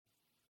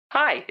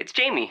Hi, it's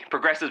Jamie,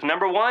 Progressive's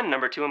number 1,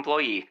 number 2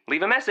 employee.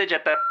 Leave a message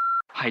at the...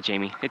 Hi,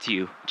 Jamie. It's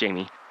you,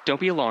 Jamie. Don't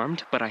be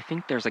alarmed, but I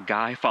think there's a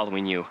guy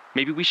following you.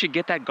 Maybe we should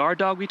get that guard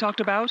dog we talked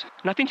about?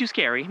 Nothing too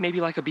scary.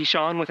 Maybe like a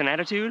Bichon with an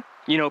attitude?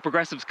 You know,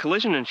 Progressive's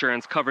collision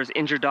insurance covers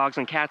injured dogs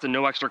and cats at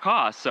no extra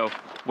cost, so...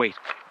 Wait,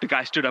 the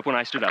guy stood up when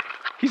I stood up.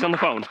 He's on the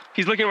phone.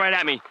 He's looking right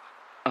at me.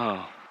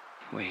 Oh,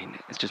 wait,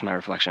 it's just my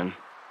reflection.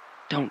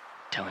 Don't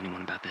tell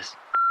anyone about this.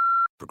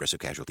 Progressive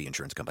Casualty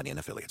Insurance Company and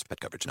Affiliates. Pet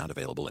coverage not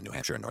available in New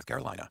Hampshire and North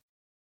Carolina.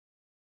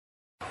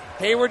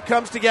 Hayward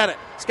comes to get it.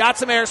 He's got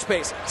some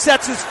airspace.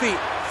 Sets his feet.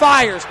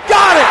 Fires.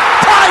 Got it!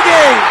 Tie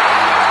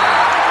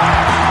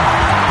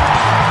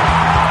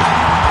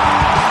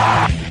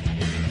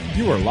game!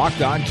 You are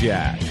Locked On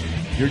Jazz,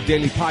 your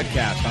daily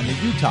podcast on the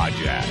Utah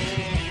Jazz.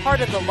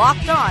 Part of the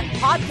Locked On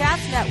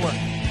Podcast Network,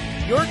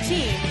 your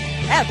team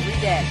every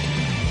day.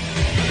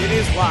 It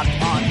is Locked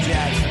On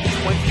Jazz for the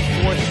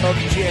 24th of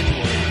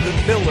January. The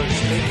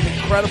Millers make an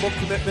incredible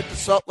commitment to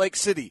Salt Lake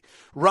City.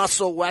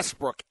 Russell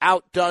Westbrook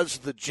outdoes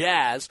the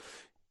Jazz.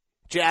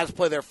 Jazz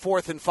play their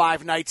 4th and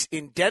 5 nights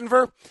in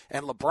Denver,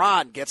 and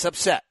LeBron gets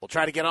upset. We'll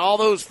try to get all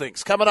those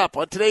things coming up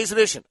on today's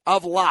edition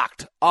of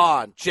Locked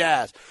On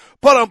Jazz.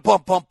 Pow!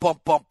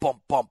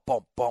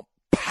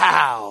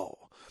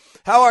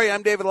 How are you?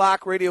 I'm David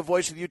Locke, radio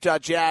voice of the Utah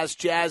Jazz,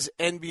 Jazz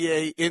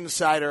NBA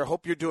insider.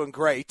 Hope you're doing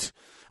great.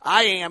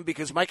 I am,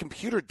 because my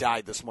computer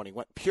died this morning.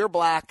 Went pure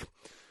black,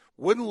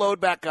 wouldn't load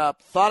back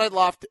up, thought I'd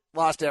lost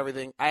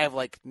everything. I have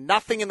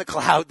nothing in the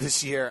cloud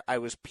this year. I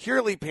was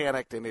purely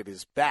panicked, and it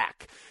is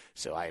back.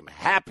 So I am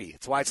happy.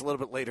 It's why it's a little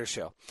bit later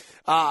show.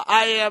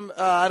 I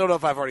don't know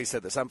if I've already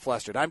said this. I'm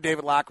flustered. I'm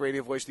David Locke,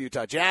 radio voice of the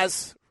Utah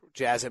Jazz,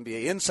 Jazz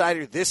NBA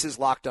insider. This is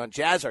Locked On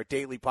Jazz, our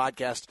daily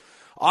podcast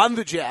on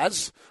the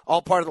Jazz,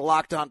 all part of the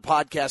Locked On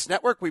Podcast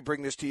Network. We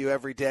bring this to you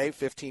every day,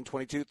 15,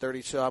 22,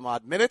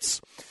 30-some-odd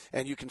minutes,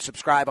 and you can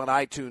subscribe on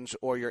iTunes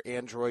or your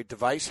Android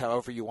device,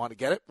 however you want to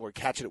get it. We're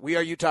catching it. We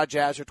are Utah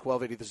Jazz or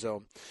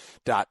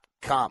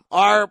 1280thezone.com.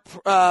 Our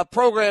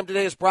program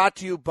today is brought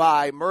to you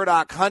by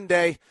Murdoch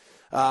Hyundai.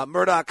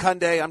 Murdoch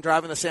Hyundai, I'm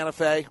driving the Santa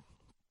Fe.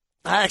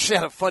 I actually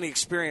had a funny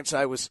experience.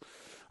 I was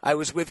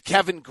with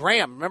Kevin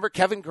Graham. Remember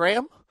Kevin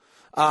Graham?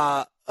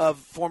 Of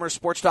former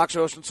sports talk show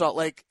host in Salt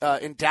Lake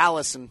in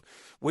Dallas, and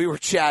we were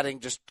chatting,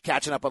 just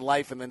catching up on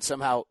life, and then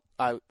somehow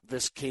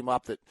this came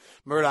up that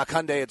Murdoch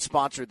Hyundai had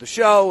sponsored the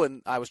show,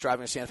 and I was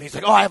driving to Santa Fe. He's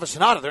like, oh, I have a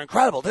Sonata. They're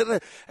incredible.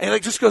 And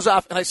it just goes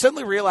off, and I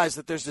suddenly realized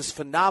that there's this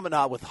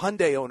phenomena with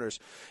Hyundai owners,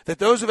 that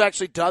those who've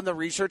actually done the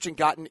research and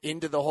gotten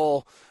into the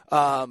whole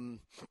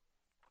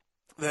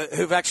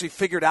who've actually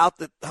figured out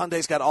that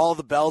Hyundai's got all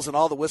the bells and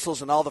all the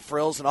whistles and all the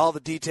frills and all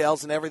the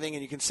details and everything,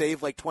 and you can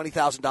save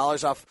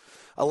 $20,000 off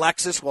a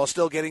Lexus while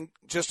still getting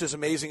just as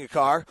amazing a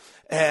car.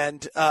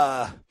 And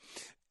that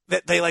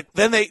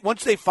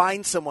once they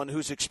find someone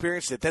who's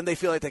experienced it, then they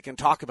feel like they can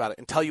talk about it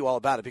and tell you all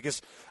about it.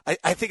 Because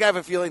I think I have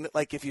a feeling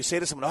that if you say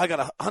to someone, oh, I got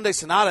a Hyundai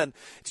Sonata and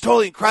it's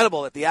totally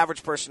incredible, that the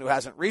average person who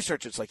hasn't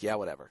researched it's like, yeah,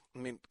 whatever. I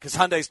mean, because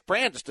Hyundai's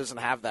brand just doesn't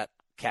have that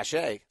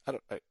cachet.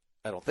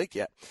 I don't think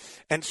yet.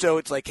 And so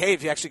it's like, hey,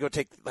 if you actually go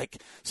take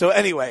so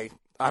anyway,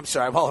 I'm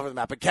sorry, I'm all over the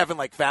map. But Kevin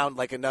found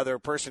another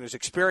person who's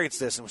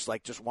experienced this and was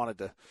just wanted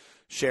to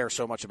share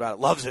so much about it.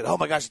 Loves it. Oh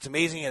my gosh, it's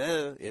amazing.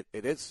 And it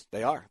is.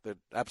 They are. They're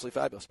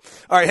absolutely fabulous.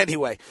 All right.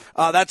 Anyway,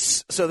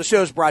 so the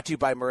show is brought to you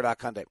by Murdoch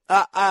Hyundai.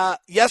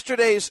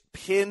 Yesterday's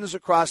Pins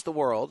Across the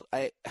World,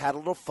 I had a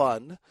little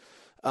fun.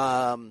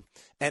 And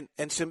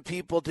some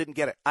people didn't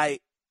get it. I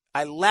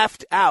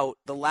left out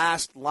the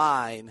last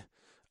line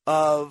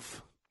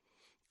of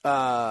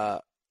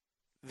the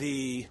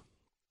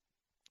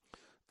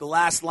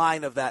last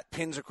line of that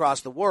Pins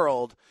Across the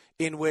World,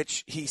 in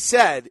which he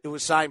said it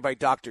was signed by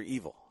Dr.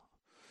 Evil.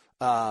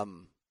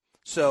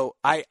 So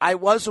I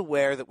was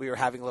aware that we were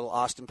having a little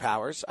Austin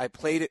Powers. I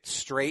played it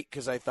straight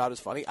because I thought it was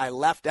funny. I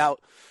left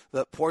out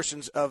the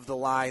portions of the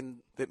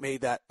line that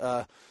made that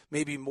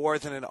maybe more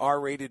than an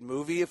R-rated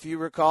movie, if you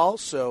recall.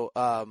 So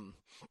I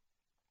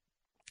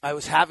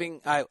was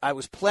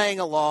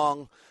playing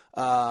along.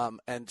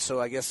 And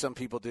so I guess some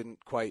people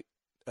didn't quite,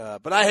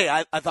 but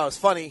I thought it was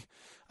funny.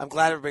 I'm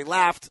glad everybody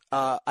laughed.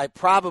 I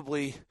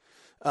probably,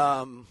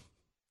 got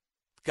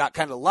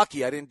kind of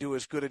lucky. I didn't do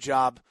as good a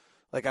job.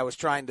 I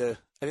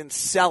didn't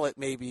sell it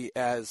maybe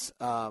as,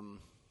 I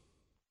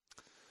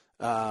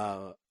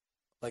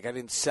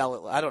didn't sell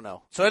it. I don't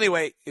know. So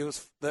anyway, it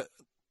was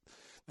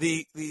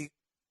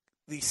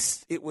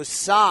it was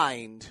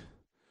signed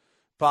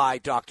by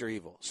Dr.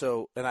 Evil.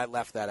 So, and I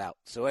left that out.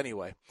 So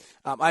anyway,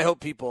 I hope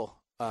people,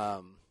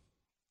 got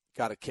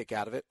a kick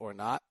out of it or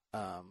not.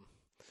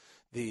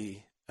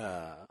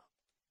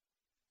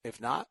 If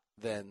not,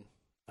 then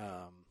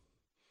I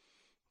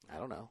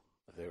don't know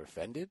if they were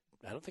offended.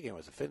 I don't think anyone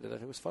was offended. I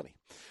think it was funny.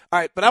 All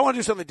right, but I want to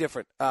do something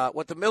different.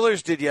 What the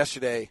Millers did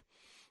yesterday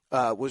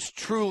was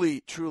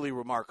truly, truly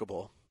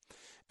remarkable.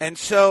 And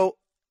so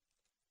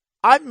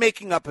I'm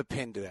making up a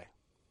pin today.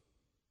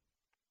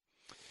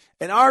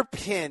 And our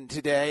pin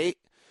today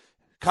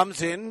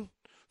comes in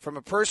from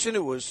a person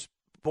who was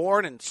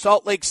born in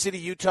Salt Lake City,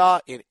 Utah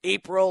in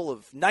April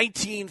of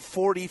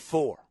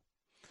 1944.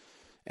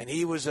 And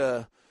he was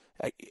I'm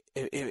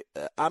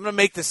going to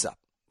make this up,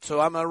 so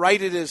I'm going to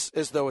write it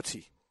as though it's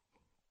he.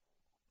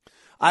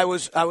 I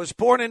was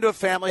born into a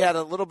family, had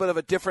a little bit of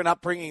a different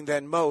upbringing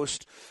than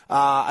most.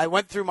 I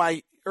went through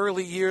my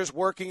early years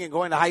working and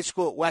going to high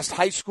school at West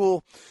High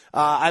School.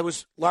 I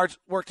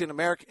worked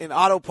in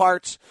auto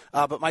parts,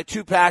 but my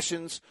two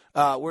passions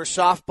were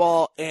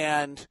softball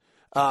and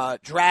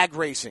drag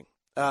racing.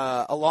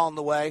 Along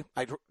the way,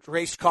 I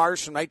raced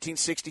cars from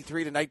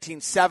 1963 to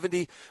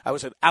 1970. I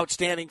was an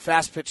outstanding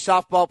fast-pitch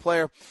softball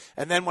player.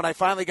 And then when I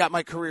finally got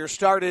my career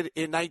started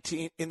in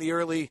the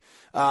early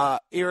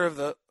era of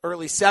the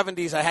early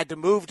 70s, I had to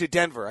move to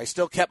Denver. I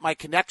still kept my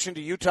connection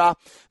to Utah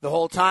the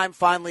whole time,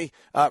 finally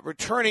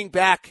returning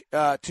back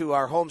to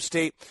our home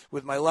state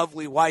with my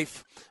lovely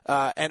wife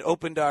and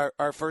opened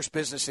our first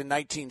business in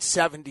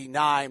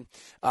 1979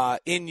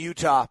 in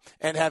Utah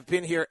and have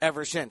been here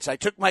ever since. I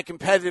took my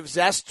competitive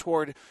zest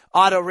toward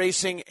auto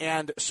racing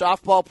and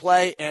softball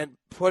play and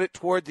put it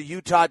toward the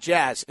Utah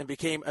Jazz and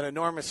became an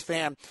enormous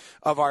fan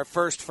of our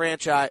first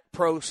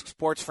pro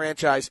sports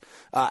franchise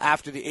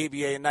after the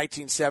ABA in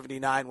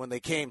 1979 when they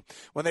came.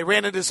 When they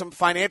ran into some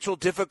financial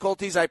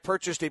difficulties, I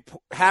purchased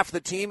half the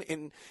team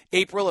in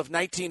April of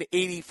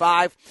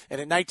 1985,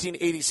 and in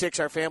 1986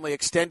 our family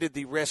extended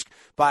the risk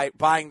by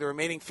buying the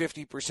remaining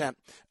 50%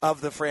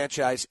 of the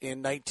franchise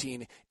in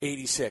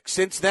 1986.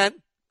 Since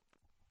then,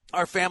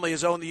 our family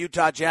has owned the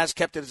Utah Jazz,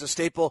 kept it as a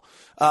staple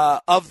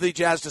of the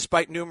Jazz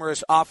despite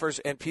numerous offers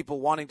and people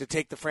wanting to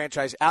take the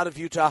franchise out of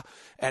Utah.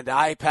 And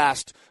I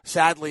passed,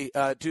 sadly,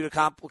 due to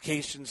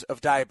complications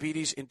of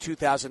diabetes in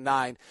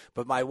 2009.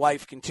 But my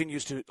wife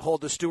continues to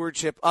hold the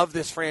stewardship of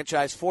this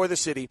franchise for the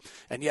city,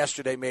 and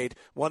yesterday made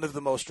one of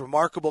the most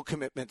remarkable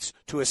commitments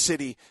to a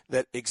city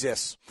that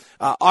exists.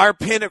 Our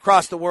pin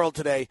across the world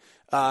today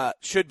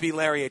should be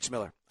Larry H.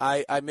 Miller.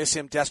 I miss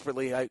him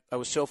desperately. I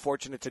was so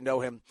fortunate to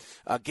know him.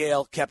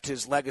 Gail kept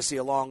his legacy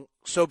along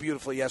so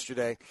beautifully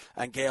yesterday,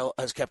 and Gail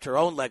has kept her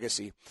own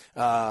legacy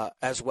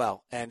as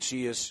well. And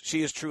she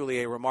is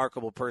truly a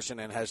remarkable person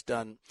and has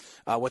done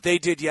what they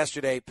did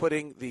yesterday,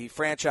 putting the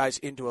franchise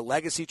into a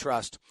legacy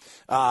trust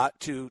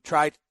to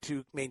try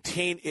to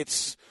maintain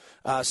its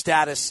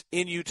status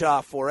in Utah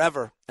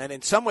forever. And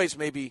in some ways,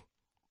 maybe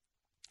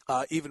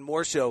even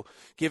more so,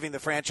 giving the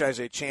franchise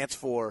a chance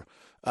for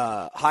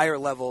higher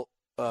level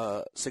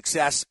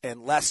success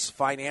and less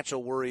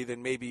financial worry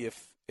than maybe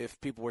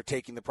if people were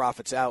taking the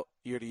profits out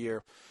year to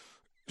year.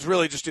 It's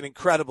really just an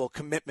incredible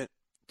commitment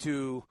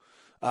to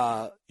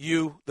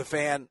you, the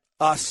fan,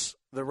 us,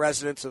 the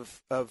residents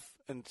of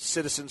and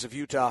citizens of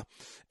Utah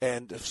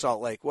and of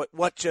Salt Lake.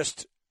 What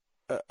just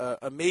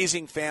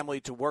amazing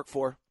family to work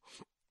for,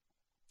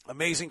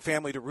 amazing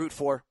family to root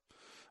for.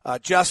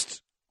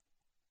 Just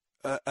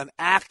an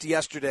act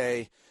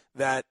yesterday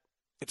that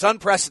it's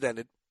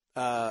unprecedented.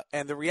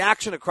 And the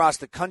reaction across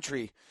the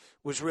country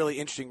was really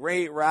interesting.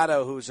 Ray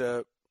Ratto, who's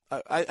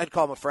I'd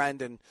call him a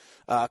friend and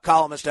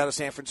columnist out of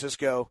San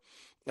Francisco,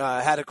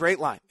 had a great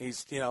line.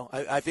 He's,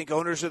 I think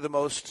owners are the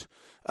most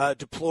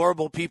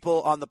deplorable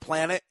people on the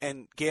planet,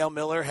 and Gail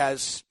Miller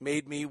has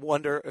made me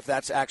wonder if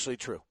that's actually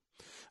true.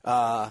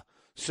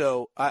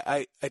 So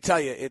I tell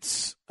you,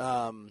 it's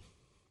the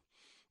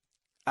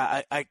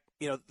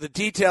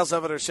details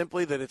of it are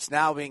simply that it's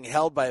now being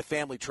held by a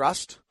family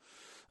trust.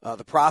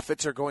 The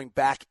profits are going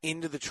back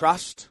into the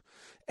trust,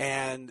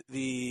 and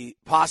the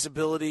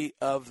possibility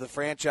of the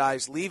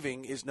franchise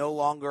leaving is no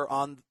longer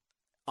on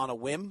a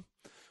whim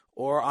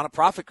or on a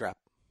profit grab.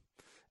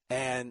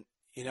 And,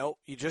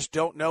 you just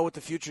don't know what the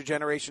future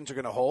generations are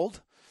going to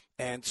hold.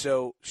 And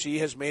so she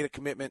has made a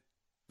commitment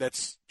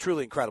that's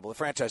truly incredible. The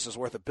franchise is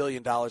worth $1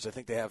 billion. I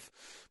think they have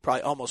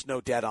probably almost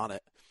no debt on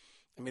it.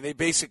 I mean, they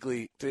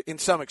basically, in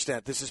some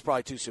extent, this is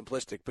probably too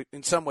simplistic, but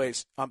in some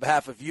ways, on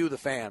behalf of you, the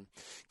fan,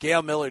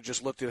 Gail Miller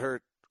just looked at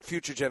her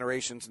future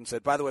generations and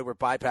said, by the way, we're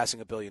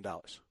bypassing $1 billion.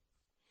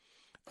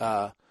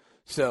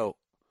 So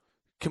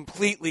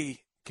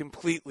completely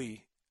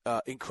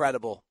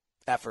incredible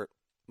effort,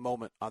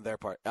 moment on their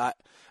part.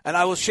 And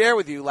I will share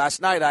with you,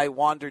 last night I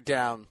wandered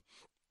down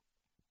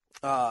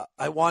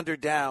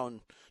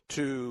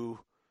to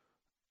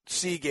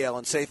see Gail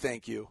and say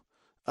thank you.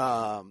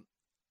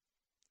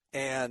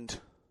 And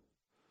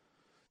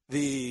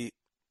the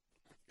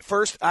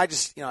first, I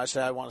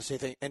said, I want to say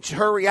thank you. And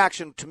her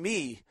reaction to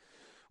me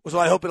was,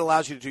 well, I hope it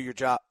allows you to do your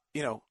job.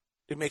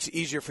 It makes it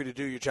easier for you to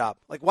do your job.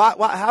 Like,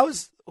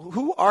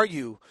 who are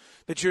you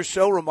that you're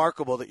so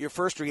remarkable that your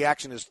first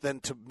reaction is then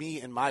to me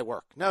and my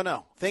work?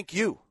 No, thank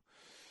you.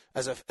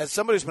 As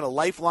somebody who's been a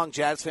lifelong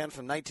Jazz fan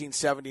from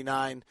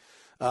 1979,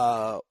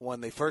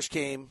 when they first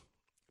came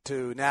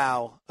to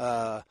now,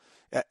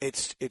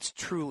 it's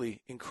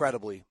truly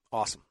incredibly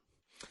awesome.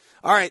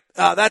 All right,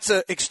 that's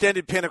an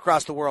extended pin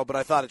across the world, but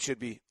I thought it should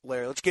be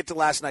Larry. Let's get to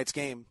last night's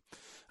game.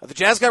 The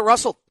Jazz got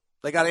rustled.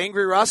 They got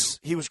angry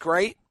Russ. He was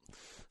great.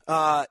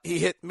 He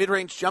hit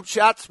mid-range jump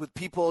shots with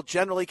people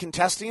generally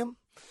contesting him.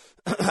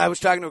 I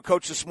was talking to a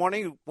coach this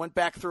morning who went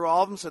back through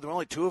all of them, said there were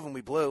only 2 of them we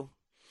blew.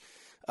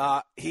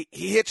 He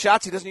hit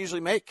shots he doesn't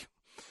usually make.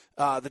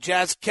 The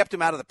Jazz kept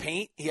him out of the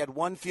paint. He had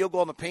one field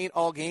goal in the paint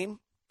all game.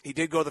 He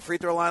did go to the free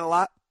throw line a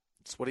lot.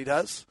 That's what he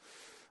does.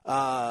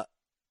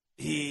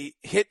 He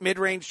hit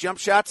mid-range jump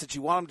shots that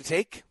you want him to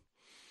take.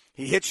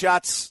 He hit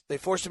shots. They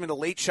forced him into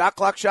late shot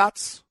clock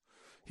shots.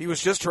 He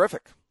was just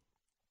terrific.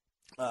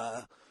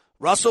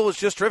 Russell was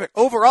just terrific.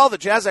 Overall, the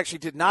Jazz actually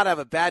did not have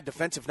a bad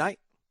defensive night.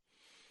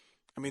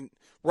 I mean,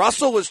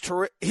 Russell was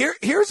terrific.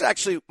 Here's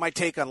actually my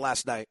take on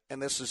last night,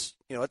 and this is,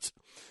 it's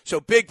so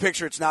big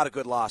picture. It's not a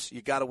good loss.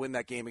 You got to win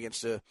that game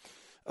against a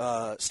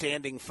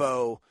standing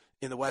foe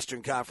in the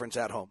Western Conference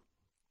at home.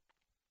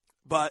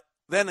 But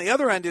then the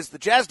other end is the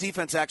Jazz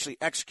defense actually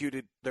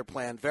executed their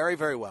plan very,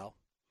 very well.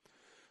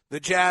 The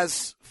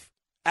Jazz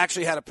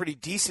actually had a pretty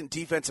decent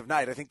defensive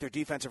night. I think their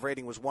defensive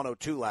rating was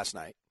 102 last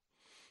night.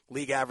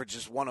 League average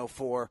is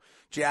 104.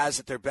 Jazz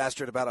at their best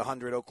are at about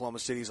 100. Oklahoma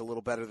City is a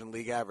little better than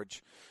league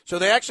average. So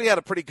they actually had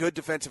a pretty good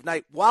defensive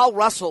night while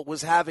Russell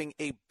was having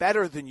a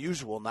better than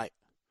usual night.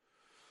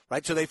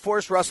 Right? So they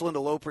forced Russell into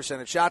low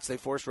percentage shots. They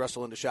forced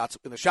Russell into shots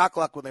in the shot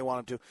clock when they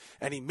wanted him to,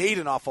 and he made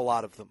an awful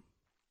lot of them.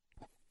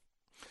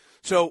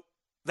 So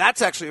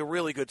that's actually a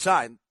really good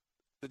sign.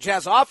 The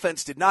Jazz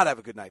offense did not have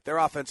a good night. Their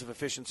offensive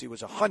efficiency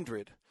was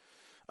 100.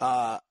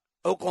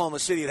 Oklahoma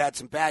City had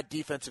some bad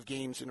defensive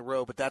games in a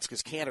row, but that's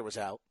because Kanter was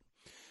out.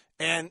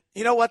 And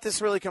you know what this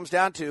really comes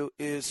down to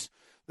is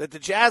that the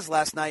Jazz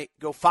last night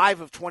go 5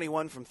 of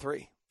 21 from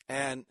 3.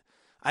 And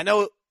I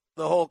know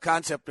the whole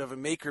concept of a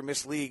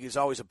make-or-miss league is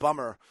always a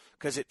bummer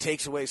because it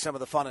takes away some of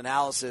the fun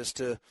analysis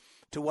to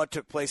what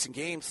took place in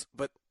games.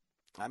 But,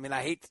 I mean,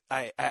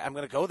 I'm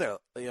going to go there.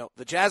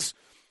 The Jazz,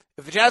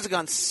 if the Jazz had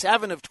gone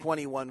 7 of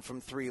 21 from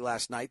 3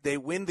 last night, they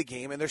win the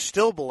game, and they're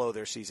still below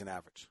their season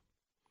average.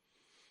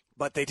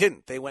 But they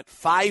didn't. They went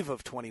 5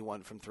 of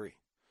 21 from 3.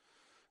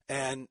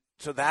 And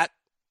so that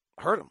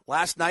hurt them.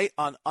 Last night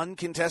on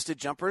uncontested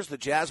jumpers, the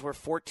Jazz were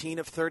 14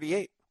 of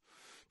 38.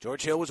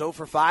 George Hill was 0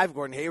 for 5.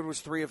 Gordon Hayward was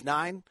 3 of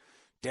 9.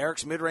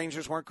 Derek's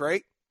mid-rangers weren't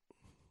great.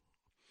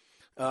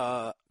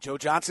 Joe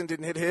Johnson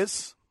didn't hit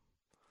his.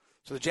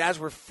 So the Jazz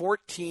were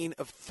 14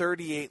 of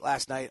 38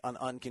 last night on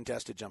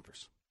uncontested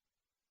jumpers.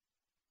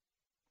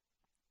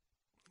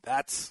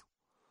 That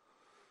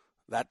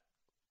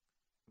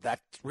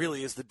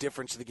really is the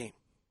difference of the game.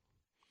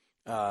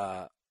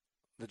 The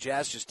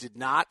Jazz just did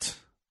not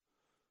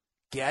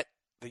get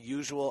the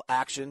usual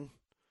action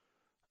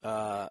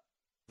that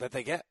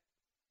they get,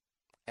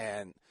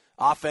 and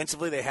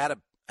offensively they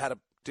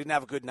didn't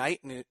have a good night,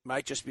 and it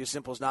might just be as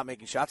simple as not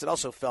making shots. It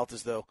also felt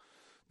as though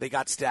they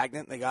got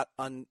stagnant, they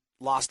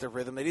lost their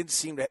rhythm. They didn't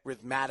seem to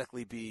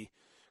rhythmatically be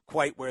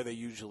quite where they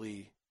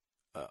usually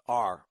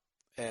are,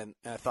 and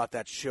I thought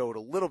that showed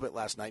a little bit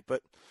last night.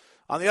 But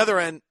on the other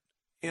end,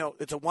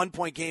 it's a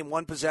 1-point game,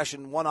 1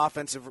 possession,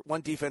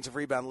 1 defensive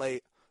rebound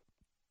late,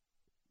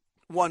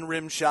 1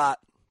 rim shot.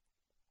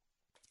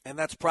 And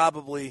that's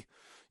probably,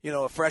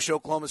 a fresh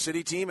Oklahoma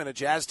City team and a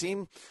Jazz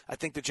team. I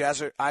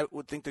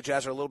would think the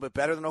Jazz are a little bit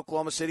better than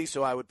Oklahoma City,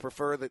 so I would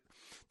prefer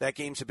that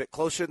game's a bit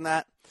closer than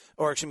that.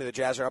 Or, excuse me, the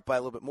Jazz are up by a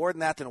little bit more than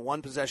that than a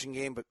 1-possession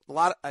game. But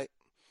I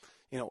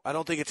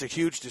don't think it's a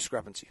huge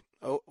discrepancy.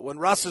 When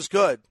Russ is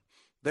good,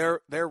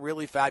 they're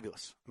really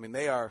fabulous. I mean,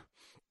 they are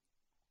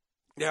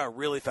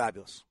really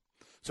fabulous.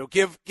 So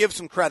give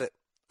some credit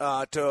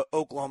to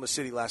Oklahoma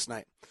City last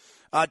night.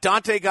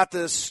 Dante got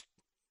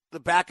the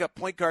backup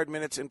point guard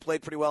minutes and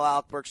played pretty well.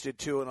 Alec Burks did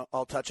too, and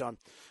I'll touch on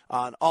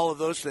all of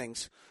those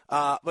things.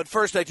 But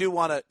first, I do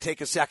want to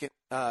take a second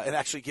and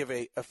actually give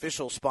a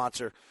official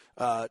sponsor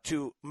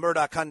to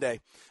Murdoch Hyundai.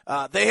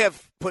 They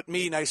have put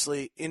me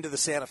nicely into the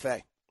Santa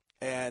Fe.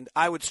 And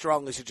I would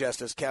strongly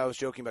suggest, as I was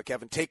joking about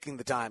Kevin, taking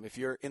the time, if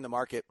you're in the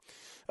market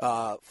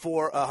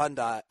for a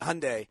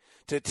Hyundai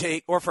to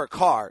take, or for a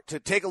car, to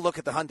take a look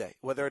at the Hyundai,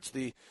 whether it's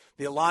the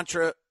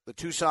Elantra, the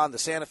Tucson, the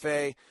Santa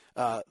Fe,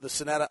 the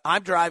Sonata.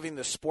 I'm driving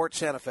the Sport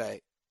Santa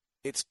Fe.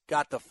 It's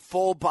got the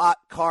full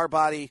car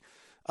body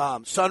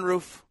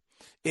sunroof.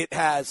 It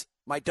has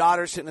my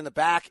daughter sitting in the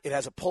back. It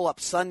has a pull-up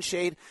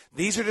sunshade.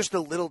 These are just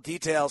the little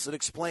details that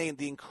explain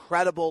the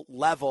incredible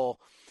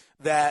level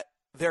that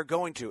they're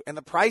going to. And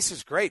the price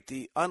is great.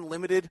 The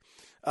unlimited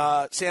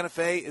Santa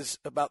Fe is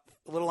about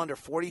a little under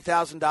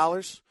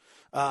 $40,000.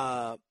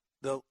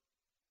 The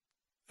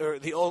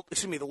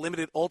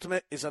limited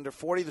ultimate is under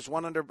 40. There's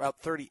one under about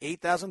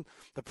 38,000.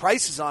 The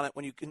prices on it,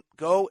 when you can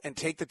go and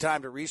take the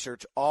time to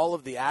research all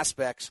of the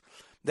aspects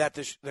that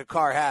the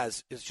car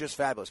has, is just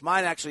fabulous.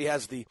 Mine actually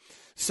has the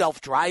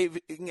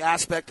self-driving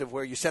aspect of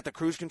where you set the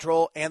cruise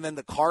control and then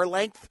the car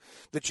length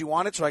that you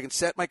want it. So I can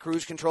set my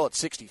cruise control at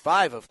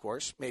 65, of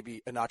course,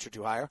 maybe a notch or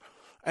two higher.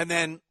 And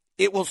then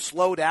it will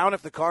slow down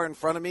if the car in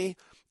front of me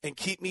and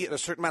keep me at a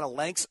certain amount of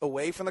lengths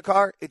away from the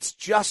car. It's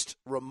just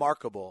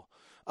remarkable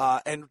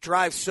and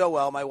drives so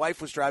well. My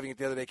wife was driving it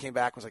the other day, came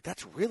back, was like,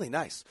 that's really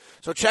nice.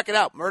 So check it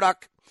out,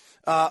 Murdoch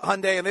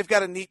Hyundai, and they've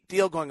got a neat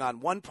deal going on.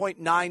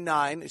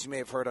 1.99, as you may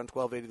have heard on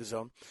 1280 The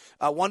Zone,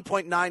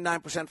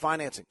 1.99%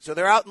 financing. So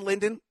they're out in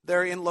Linden,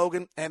 they're in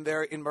Logan, and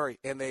they're in Murray,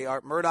 and they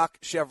are Murdoch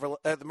Chevrolet,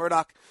 the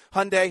Murdoch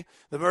Hyundai,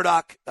 the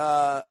Murdoch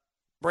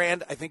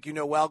brand. I think you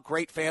know well.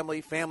 Great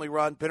family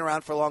run, been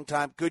around for a long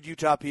time. Good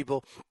Utah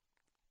people.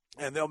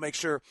 And they'll make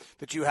sure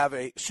that you have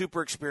a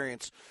super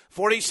experience.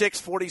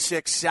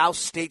 4646 South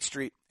State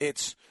Street.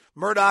 It's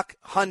Murdoch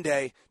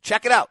Hyundai.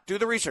 Check it out. Do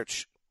the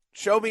research.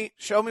 Show me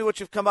what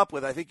you've come up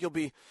with. I think you'll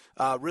be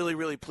really,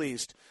 really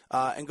pleased.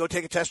 And go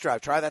take a test drive.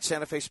 Try that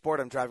Santa Fe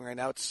Sport I'm driving right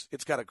now.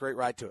 It's got a great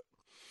ride to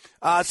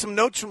it. Some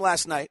notes from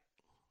last night.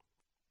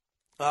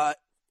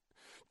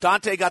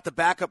 Dante got the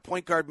backup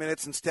point guard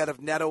minutes instead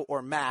of Neto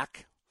or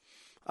Mack.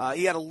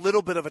 He had a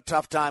little bit of a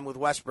tough time with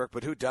Westbrook,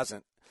 but who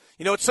doesn't?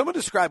 You know, someone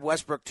described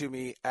Westbrook to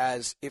me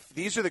as if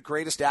these are the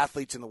greatest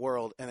athletes in the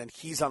world, and then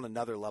he's on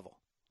another level.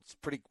 It's a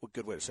pretty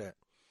good way to say it.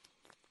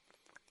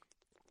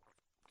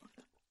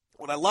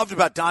 What I loved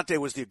about Dante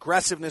was the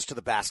aggressiveness to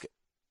the basket.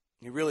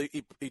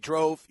 He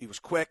drove, he was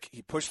quick,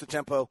 he pushed the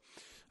tempo.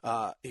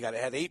 He had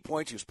 8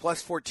 points. He was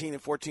plus 14 in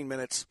 14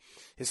 minutes.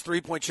 His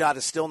three-point shot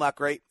is still not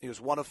great. He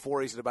was 1 of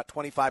 4. He's at about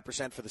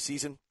 25% for the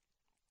season,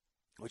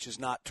 which is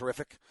not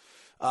terrific.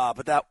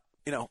 But that,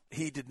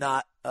 he did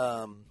not.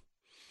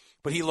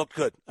 But he looked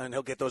good, and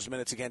he'll get those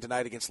minutes again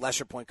tonight against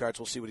lesser point guards.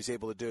 We'll see what he's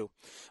able to do.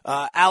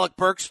 Alec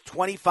Burks,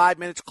 25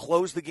 minutes,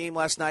 closed the game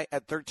last night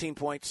at 13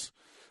 points.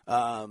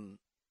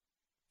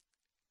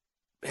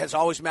 Has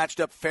always matched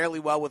up fairly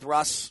well with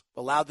Russ,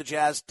 allowed the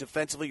Jazz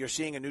defensively. You're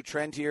seeing a new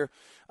trend here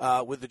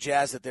with the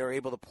Jazz that they're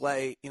able to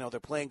play. They're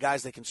playing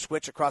guys they can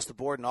switch across the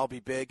board and all be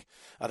big.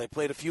 They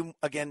played a few,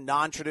 again,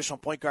 non-traditional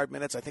point guard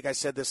minutes. I think I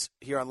said this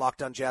here on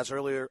Locked On Jazz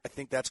earlier. I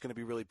think that's going to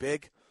be really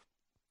big,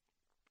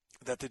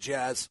 that the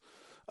Jazz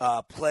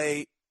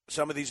play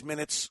some of these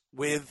minutes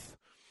with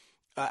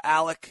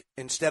Alec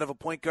instead of a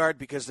point guard,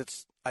 because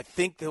it's, I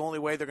think, the only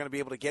way they're going to be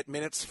able to get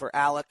minutes for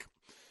Alec,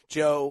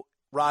 Joe,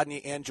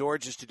 Rodney, and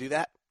George is to do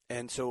that.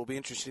 And so it will be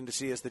interesting to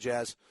see as the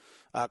Jazz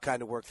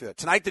kind of work through it.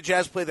 Tonight, the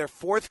Jazz play their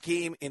 4th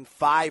game in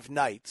 5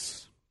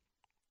 nights.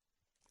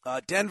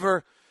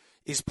 Denver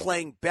is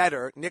playing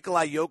better.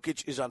 Nikola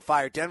Jokic is on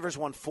fire. Denver's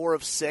won 4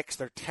 of 6.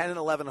 They're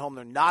 10-11 at home.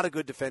 They're not a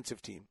good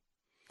defensive team.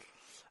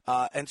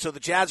 And so the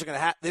Jazz are going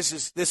to have – this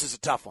is a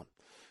tough one,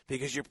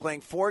 because you're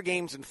playing 4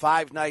 games in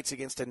 5 nights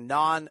against a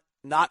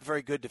not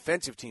very good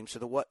defensive team. So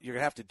what you're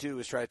going to have to do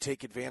is try to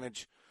take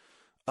advantage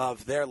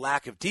of their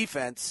lack of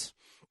defense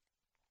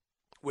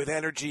with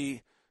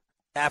energy,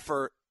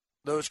 effort,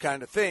 those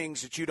kind of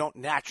things that you don't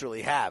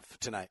naturally have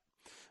tonight.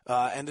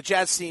 And the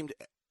Jazz seemed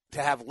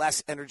to have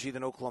less energy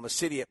than Oklahoma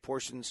City at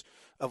portions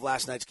of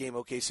last night's game.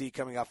 OKC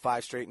coming off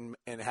 5 straight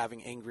and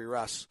having angry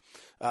Russ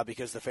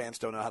because the fans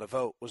don't know how to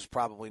vote was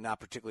probably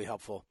not particularly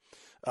helpful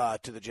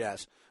to the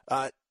Jazz.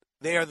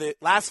 They are the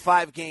last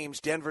 5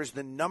 games. Denver's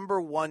the number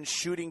 1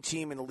 shooting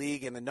team in the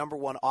league and the number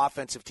 1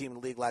 offensive team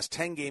in the league. Last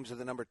 10 games are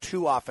the number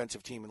 2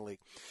 offensive team in the league.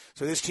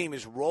 So this team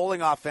is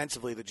rolling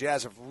offensively. The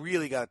Jazz have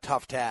really got a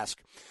tough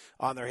task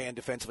on their hand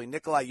defensively.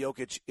 Nikola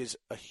Jokic is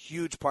a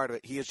huge part of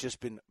it. He has just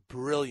been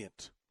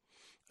brilliant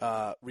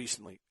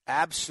recently.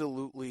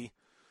 Absolutely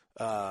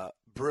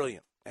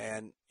brilliant.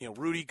 And,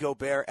 Rudy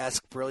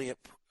Gobert-esque brilliant.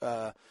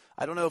 I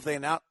don't know if they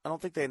announced – I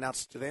don't think they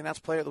announced – did they announce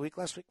Player of the Week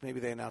last week? Maybe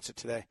they announced it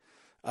today.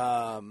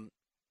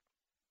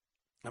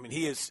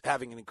 He is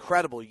having an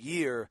incredible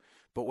year,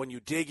 but when you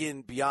dig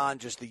in beyond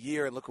just the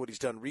year and look at what he's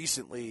done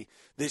recently,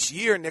 this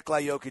year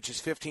Nikola Jokic is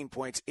 15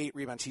 points, 8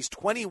 rebounds. He's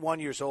 21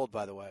 years old,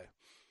 by the way.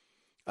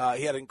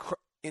 He had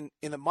in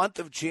the month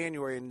of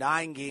January, in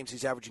 9 games,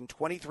 he's averaging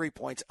 23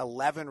 points,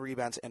 11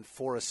 rebounds, and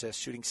 4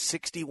 assists, shooting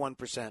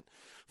 61%,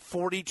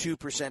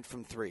 42%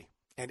 from 3,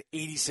 and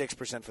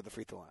 86% for the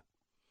free throw line.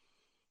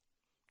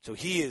 So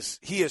he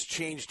has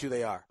changed who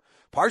they are,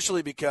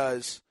 partially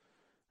because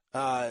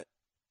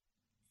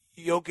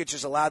Jokic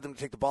has allowed them to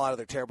take the ball out of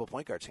their terrible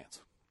point guard's hands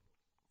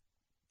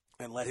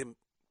and let him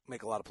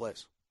make a lot of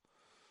plays.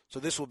 So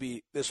this will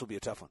be a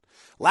tough one.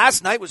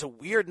 Last night was a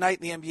weird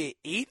night in the NBA.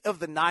 8 of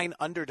the 9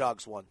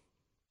 underdogs won.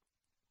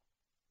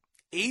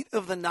 8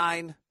 of the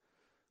 9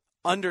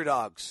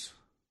 underdogs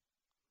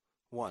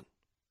won.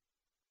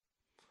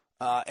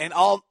 And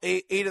all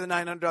 8 of the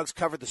 9 underdogs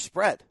covered the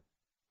spread.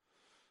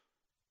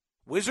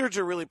 Wizards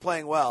are really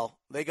playing well.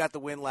 They got the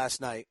win last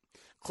night.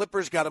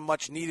 Clippers got a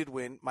much-needed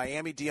win.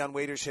 Miami, Dion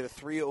Waiters hit a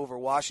 3 over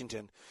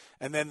Washington.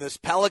 And then this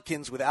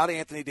Pelicans, without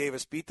Anthony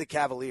Davis, beat the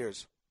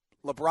Cavaliers.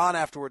 LeBron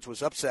afterwards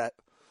was upset.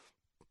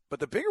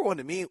 But the bigger one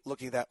to me,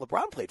 looking at that,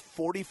 LeBron played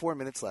 44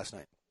 minutes last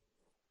night.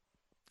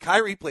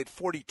 Kyrie played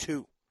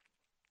 42.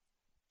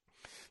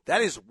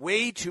 That is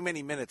way too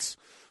many minutes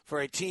for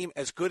a team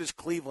as good as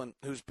Cleveland,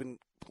 who's been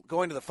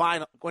went to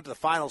the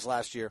finals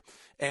last year,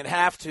 and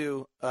have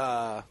to,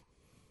 have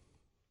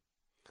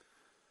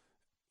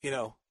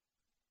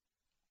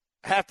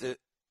to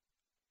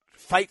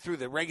fight through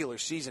the regular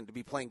season to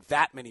be playing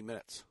that many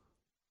minutes.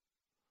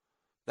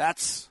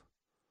 That's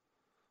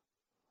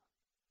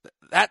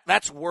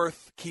That's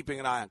worth keeping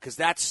an eye on because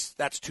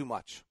that's too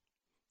much.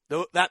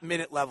 That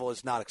minute level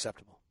is not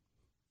acceptable.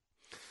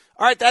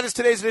 All right, that is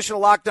today's edition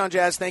of Locked On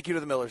Jazz. Thank you to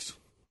the Millers,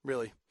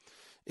 really,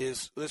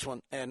 is this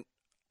one. And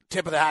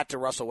tip of the hat to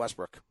Russell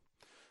Westbrook.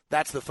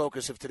 That's the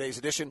focus of today's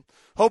edition.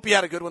 Hope you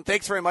had a good one.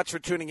 Thanks very much for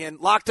tuning in.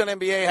 Locked On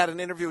NBA had an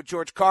interview with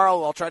George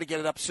Karl. I'll try to get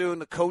it up soon.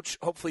 The coach,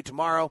 hopefully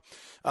tomorrow,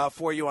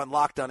 for you on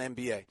Locked On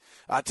NBA.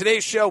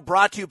 Today's show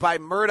brought to you by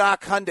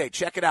Murdoch Hyundai.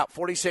 Check it out,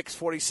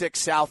 4646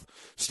 South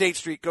State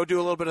Street. Go do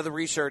a little bit of the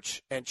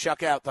research and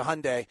check out the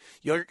Hyundai.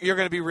 You're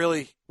going to be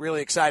really,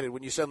 really excited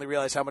when you suddenly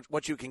realize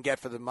what you can get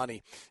for the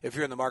money if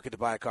you're in the market to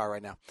buy a car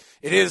right now.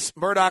 It is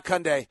Murdoch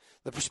Hyundai,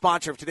 the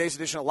sponsor of today's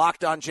edition of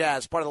Locked On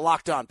Jazz, part of the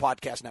Locked On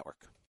Podcast Network.